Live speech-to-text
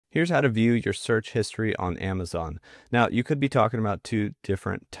Here's how to view your search history on Amazon. Now, you could be talking about two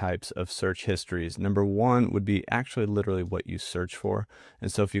different types of search histories. Number one would be actually literally what you search for.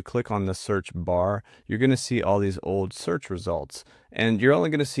 And so if you click on the search bar, you're going to see all these old search results. And you're only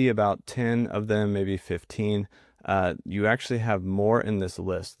going to see about 10 of them, maybe 15. You actually have more in this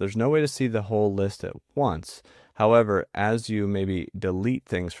list. There's no way to see the whole list at once. However, as you maybe delete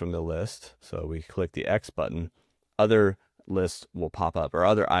things from the list, so we click the X button, other list will pop up or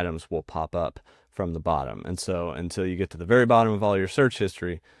other items will pop up from the bottom. And so until you get to the very bottom of all your search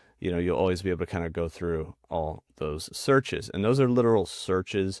history, you'll always be able to kind of go through all those searches. And those are literal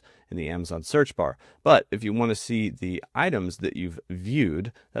searches in the Amazon search bar. But if you want to see the items that you've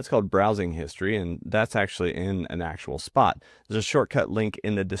viewed, that's called browsing history. And that's actually in an actual spot. There's a shortcut link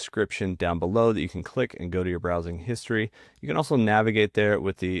in the description down below that you can click and go to your browsing history. You can also navigate there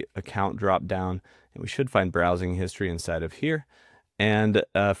with the account drop down, and we should find browsing history inside of here. And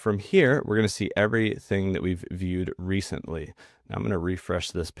from here, we're going to see everything that we've viewed recently. Now I'm going to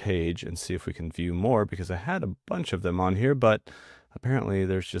refresh this page and see if we can view more, because I had a bunch of them on here, but apparently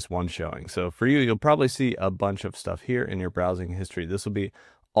there's just one showing. So for you, you'll probably see a bunch of stuff here in your browsing history. This will be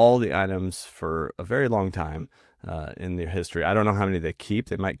all the items for a very long time in their history. I don't know how many they keep.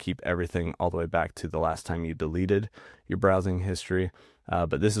 They might keep everything all the way back to the last time you deleted your browsing history.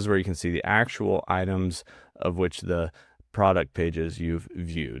 But this is where you can see the actual items of which the product pages you've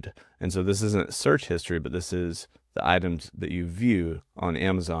viewed. And so this isn't search history, but this is the items that you view on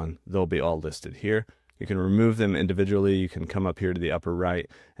Amazon. They'll be all listed here. You can remove them individually. You can come up here to the upper right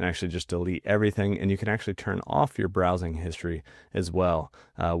and actually just delete everything. And you can actually turn off your browsing history as well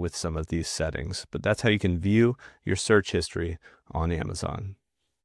with some of these settings. But that's how you can view your search history on Amazon.